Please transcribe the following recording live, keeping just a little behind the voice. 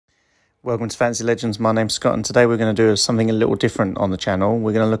Welcome to Fantasy Legends. My name's Scott, and today we're going to do something a little different on the channel.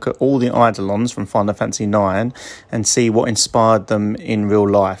 We're going to look at all the eidolons from Final Fantasy 9 and see what inspired them in real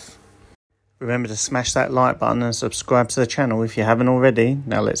life. Remember to smash that like button and subscribe to the channel if you haven't already.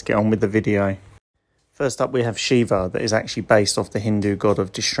 Now let's get on with the video. First up, we have Shiva, that is actually based off the Hindu god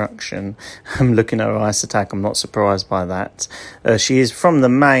of destruction. I'm looking at her ice attack, I'm not surprised by that. She is from the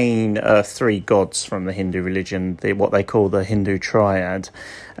main three gods from the Hindu religion, what they call the Hindu triad.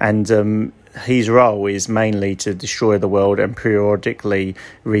 And his role is mainly to destroy the world and periodically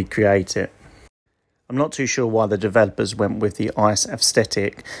recreate it. I'm not too sure why the developers went with the ice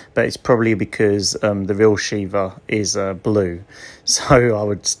aesthetic, but it's probably because the real Shiva is blue. So I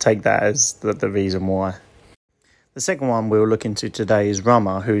would take that as the reason why. The second one we'll look into today is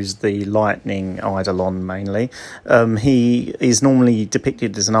Rama, who's the lightning eidolon mainly. He is normally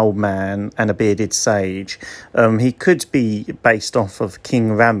depicted as an old man and a bearded sage. He could be based off of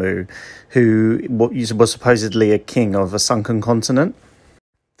King Ramu, who was supposedly a king of a sunken continent.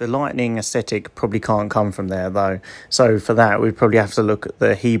 The lightning aesthetic probably can't come from there, though. So for that, we'd probably have to look at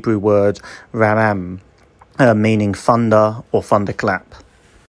the Hebrew word ramam, meaning thunder or thunderclap.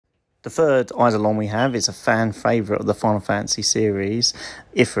 The third eidolon we have is a fan favourite of the Final Fantasy series,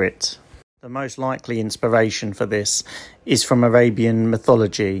 Ifrit. The most likely inspiration for this is from Arabian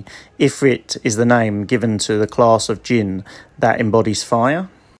mythology. Ifrit is the name given to the class of jinn that embodies fire.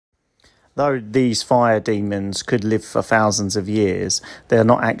 Though these fire demons could live for thousands of years, they are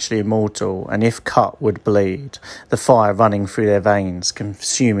not actually immortal, and if cut would bleed, the fire running through their veins,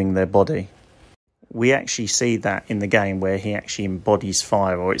 consuming their body. We actually see that in the game where he actually embodies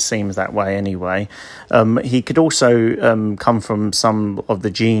fire, or it seems that way anyway. He could also come from some of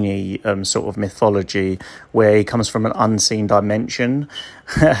the genie sort of mythology, where he comes from an unseen dimension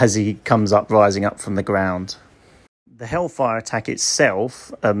as he comes up, rising up from the ground. The Hellfire attack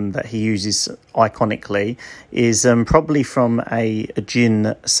itself, that he uses iconically, is probably from a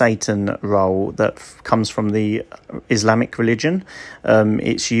jinn Satan role that comes from the Islamic religion.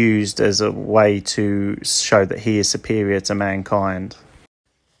 It's used as a way to show that he is superior to mankind.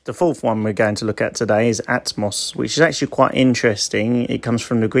 The fourth one we're going to look at today is Atmos, which is actually quite interesting. It comes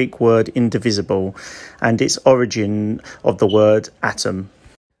from the Greek word indivisible, and its origin of the word atom,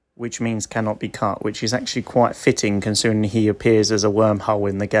 which means cannot be cut, which is actually quite fitting considering he appears as a wormhole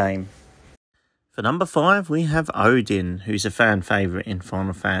in the game. For number 5, we have Odin, who's a fan favourite in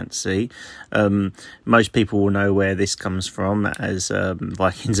Final Fantasy. Most people will know where this comes from, as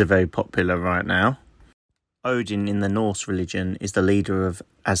Vikings are very popular right now. Odin in the Norse religion is the leader of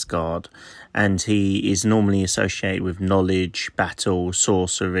Asgard, and he is normally associated with knowledge, battle,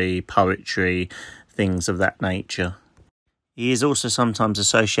 sorcery, poetry, things of that nature. He is also sometimes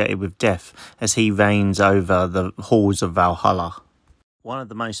associated with death, as he reigns over the halls of Valhalla. One of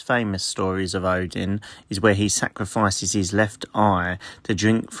the most famous stories of Odin is where he sacrifices his left eye to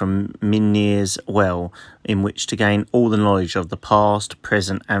drink from Mimir's well, in which to gain all the knowledge of the past,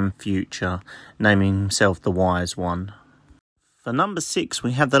 present and future, naming himself the Wise One. For number 6,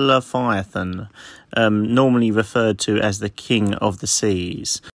 we have the Leviathan, normally referred to as the King of the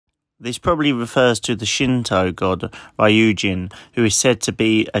Seas. This probably refers to the Shinto god Ryujin, who is said to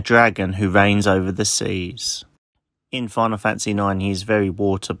be a dragon who reigns over the seas. In Final Fantasy 9, he is very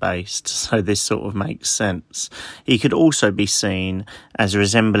water-based, so this sort of makes sense. He could also be seen as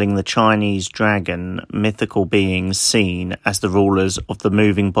resembling the Chinese dragon, mythical beings seen as the rulers of the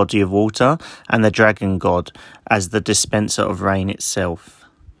moving body of water, and the dragon god as the dispenser of rain itself.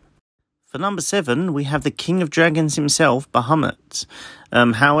 For number 7, we have the King of Dragons himself, Bahamut.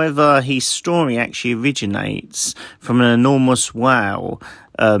 However, his story actually originates from an enormous whale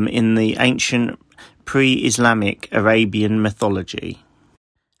in the ancient pre-Islamic Arabian mythology.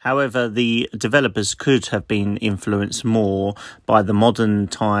 However, the developers could have been influenced more by the modern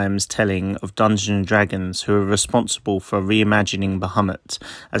times telling of Dungeons & Dragons, who are responsible for reimagining Bahamut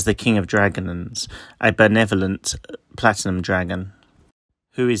as the King of Dragons, a benevolent platinum dragon,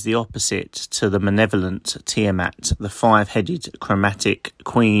 who is the opposite to the malevolent Tiamat, the five-headed chromatic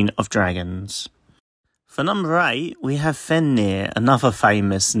queen of dragons. For number 8, we have Fenrir, another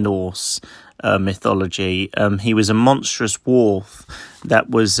famous Norse mythology. He was a monstrous dwarf that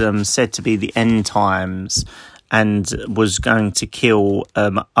was said to be the end times and was going to kill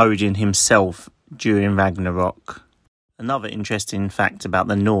Odin himself during Ragnarok. Another interesting fact about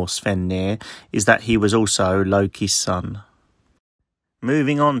the Norse Fenrir is that he was also Loki's son.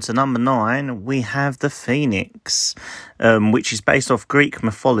 Moving on to number 9, we have the Phoenix, which is based off Greek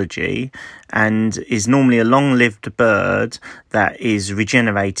mythology and is normally a long-lived bird that is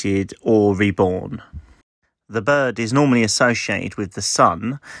regenerated or reborn. The bird is normally associated with the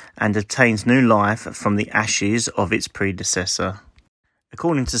sun and obtains new life from the ashes of its predecessor.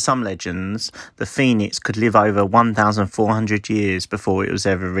 According to some legends, the phoenix could live over 1,400 years before it was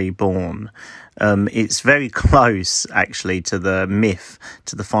ever reborn. It's very close, actually, to the myth,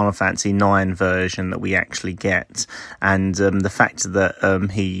 to the Final Fantasy IX version that we actually get. And the fact that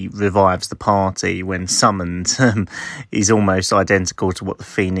he revives the party when summoned is almost identical to what the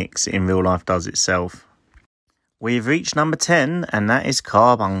phoenix in real life does itself. We've reached number 10, and that is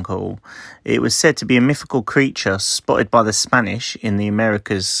carbuncle. It was said to be a mythical creature spotted by the Spanish in the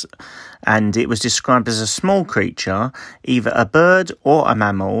Americas, and it was described as a small creature, either a bird or a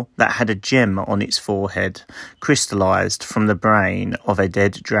mammal, that had a gem on its forehead, crystallized from the brain of a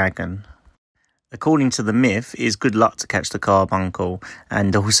dead dragon. According to the myth, it is good luck to catch the carbuncle,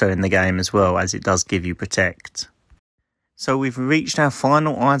 and also in the game as well, as it does give you protect. So we've reached our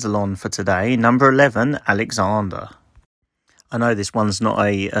final eidolon for today, number 11, Alexander. I know this one's not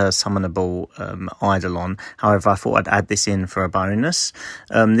a summonable eidolon, however I thought I'd add this in for a bonus.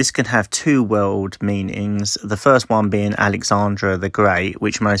 This can have two world meanings, the first one being Alexander the Great,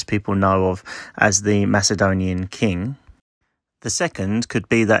 which most people know of as the Macedonian king. The second could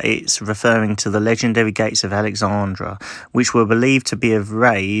be that it's referring to the legendary gates of Alexandria, which were believed to be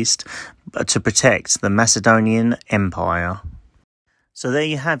raised to protect the Macedonian Empire. So there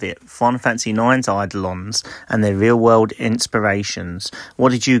you have it, Final Fantasy IX's eidolons and their real-world inspirations.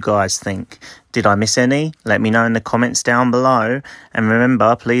 What did you guys think? Did I miss any? Let me know in the comments down below. And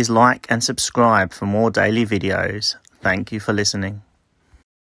remember, please like and subscribe for more daily videos. Thank you for listening.